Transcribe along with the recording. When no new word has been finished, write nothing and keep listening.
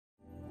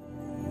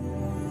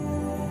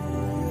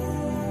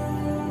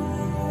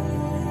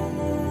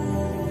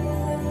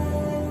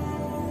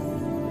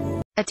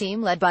A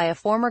team led by a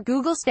former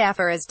Google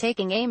staffer is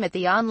taking aim at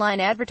the online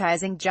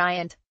advertising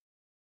giant.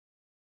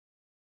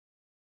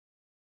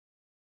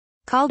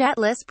 Called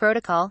Atlas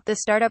Protocol, the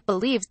startup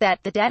believes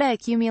that the data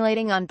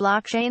accumulating on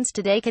blockchains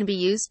today can be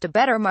used to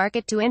better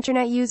market to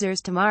internet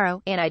users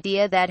tomorrow, an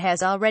idea that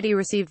has already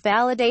received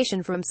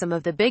validation from some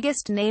of the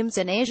biggest names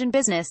in Asian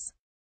business.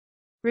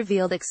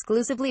 Revealed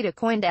exclusively to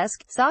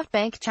CoinDesk,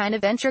 Softbank China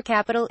Venture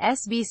Capital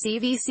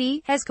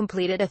 (SBCVC) has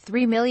completed a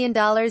 $3 million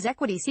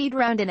equity seed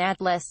round in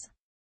Atlas.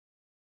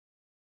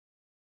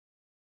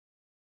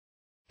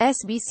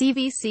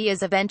 SBCVC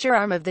is a venture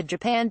arm of the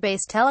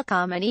Japan-based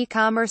telecom and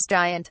e-commerce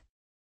giant.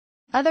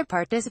 Other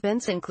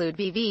participants include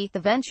BV, the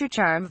venture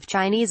arm of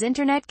Chinese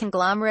internet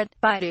conglomerate,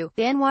 Baidu,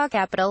 Danhua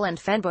Capital and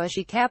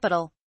Fenbushi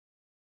Capital.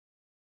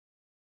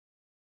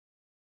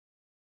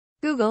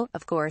 Google,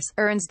 of course,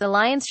 earns the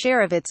lion's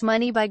share of its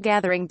money by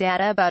gathering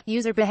data about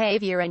user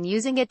behavior and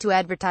using it to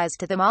advertise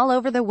to them all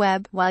over the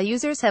web, while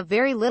users have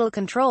very little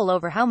control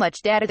over how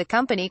much data the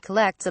company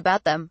collects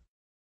about them.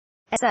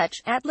 As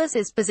such, Atlas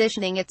is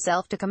positioning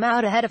itself to come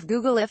out ahead of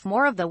Google if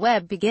more of the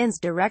web begins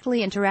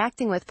directly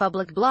interacting with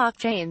public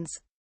blockchains.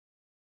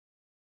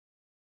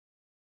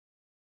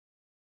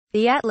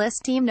 The Atlas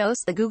team knows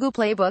the Google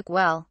playbook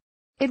well.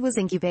 It was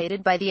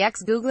incubated by the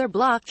ex-Googler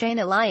Blockchain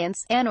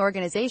Alliance, an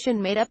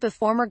organization made up of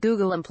former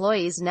Google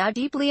employees now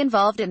deeply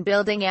involved in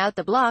building out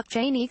the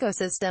blockchain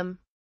ecosystem.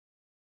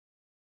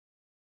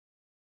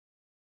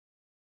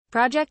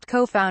 Project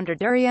co-founder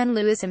Durian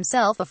Lewis,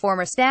 himself a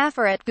former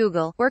staffer at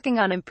Google, working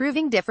on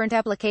improving different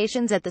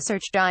applications at the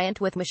search giant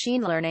with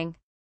machine learning.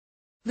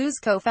 Lu's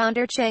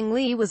co-founder Cheng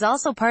Li was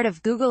also part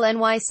of Google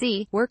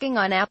NYC, working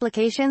on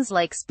applications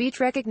like speech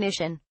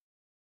recognition.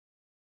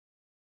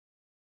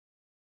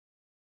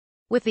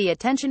 With the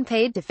attention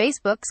paid to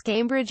Facebook's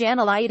Cambridge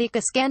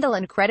Analytica scandal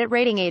and credit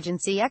rating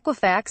agency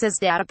Equifax's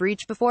data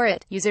breach before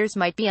it, users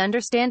might be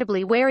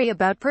understandably wary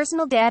about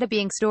personal data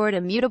being stored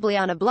immutably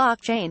on a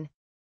blockchain.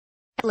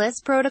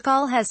 Atlas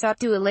Protocol has sought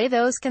to allay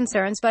those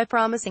concerns by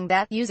promising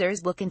that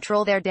users will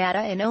control their data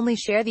and only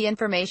share the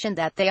information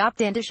that they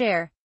opt in to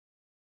share.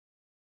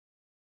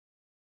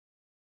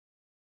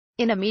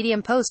 In a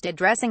Medium post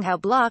addressing how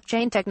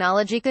blockchain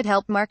technology could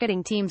help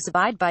marketing teams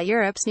abide by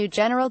Europe's new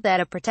General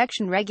Data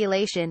Protection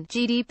Regulation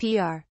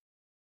 (GDPR),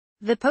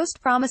 the post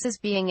promises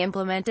being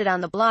implemented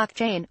on the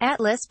blockchain,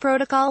 Atlas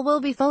Protocol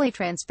will be fully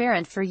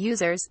transparent for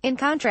users, in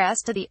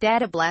contrast to the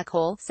data black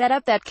hole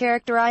setup that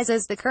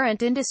characterizes the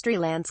current industry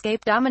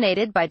landscape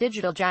dominated by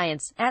digital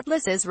giants.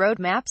 Atlas's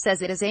roadmap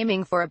says it is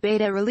aiming for a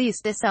beta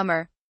release this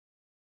summer.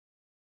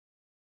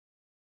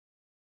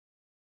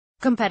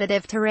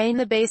 Competitive terrain.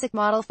 The basic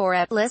model for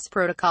Atlas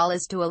Protocol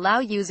is to allow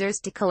users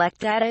to collect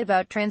data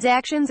about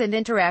transactions and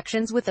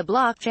interactions with the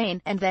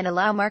blockchain, and then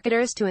allow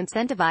marketers to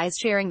incentivize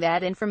sharing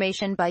that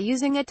information by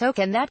using a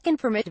token that can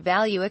permit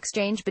value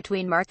exchange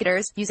between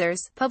marketers,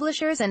 users,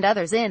 publishers and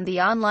others in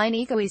the online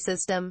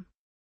ecosystem.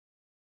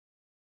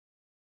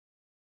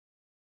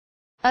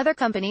 Other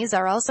companies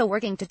are also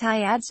working to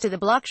tie ads to the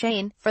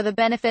blockchain, for the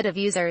benefit of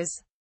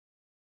users.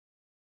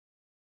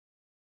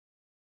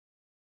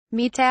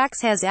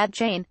 Metax has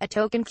AdChain, a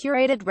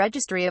token-curated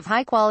registry of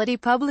high-quality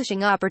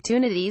publishing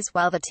opportunities,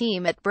 while the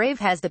team at Brave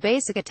has the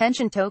basic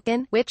attention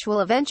token, which will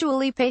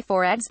eventually pay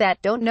for ads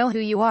that don't know who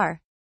you are.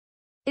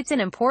 It's an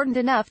important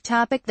enough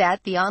topic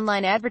that the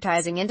Online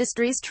Advertising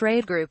Industries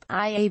Trade Group,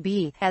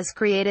 IAB, has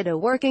created a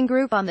working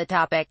group on the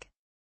topic.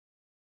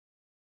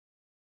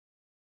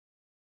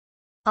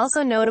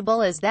 Also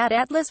notable is that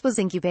Atlas was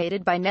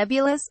incubated by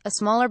Nebulous, a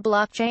smaller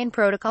blockchain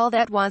protocol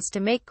that wants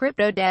to make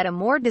crypto data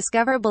more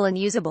discoverable and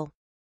usable.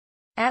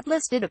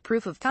 Atlas did a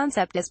proof of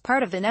concept as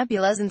part of the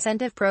Nebula's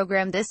incentive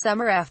program this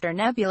summer after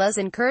Nebula's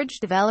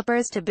encouraged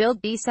developers to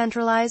build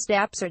decentralized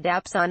apps or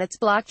dApps on its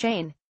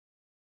blockchain.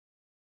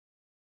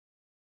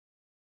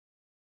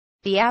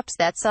 The apps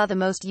that saw the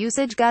most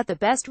usage got the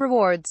best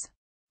rewards.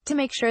 To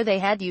make sure they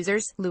had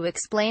users, Lu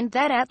explained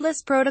that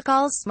Atlas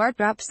Protocol's Smart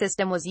Drop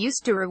system was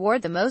used to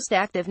reward the most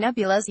active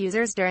Nebula's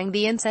users during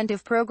the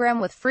incentive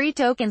program with free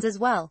tokens as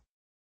well.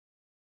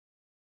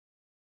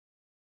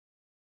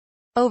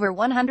 Over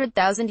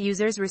 100,000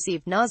 users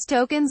received NOS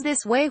tokens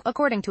this way,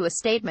 according to a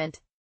statement.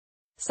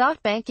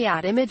 Softbank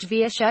yacht image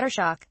via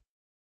Shutterstock.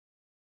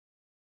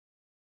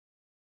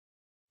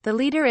 The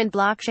leader in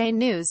blockchain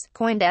news,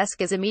 CoinDesk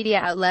is a media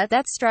outlet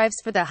that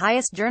strives for the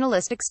highest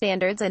journalistic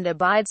standards and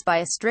abides by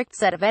a strict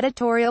set of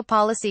editorial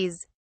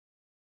policies.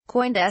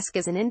 CoinDesk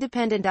is an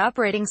independent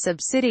operating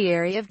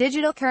subsidiary of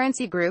Digital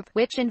Currency Group,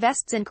 which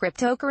invests in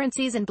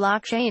cryptocurrencies and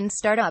blockchain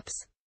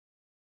startups.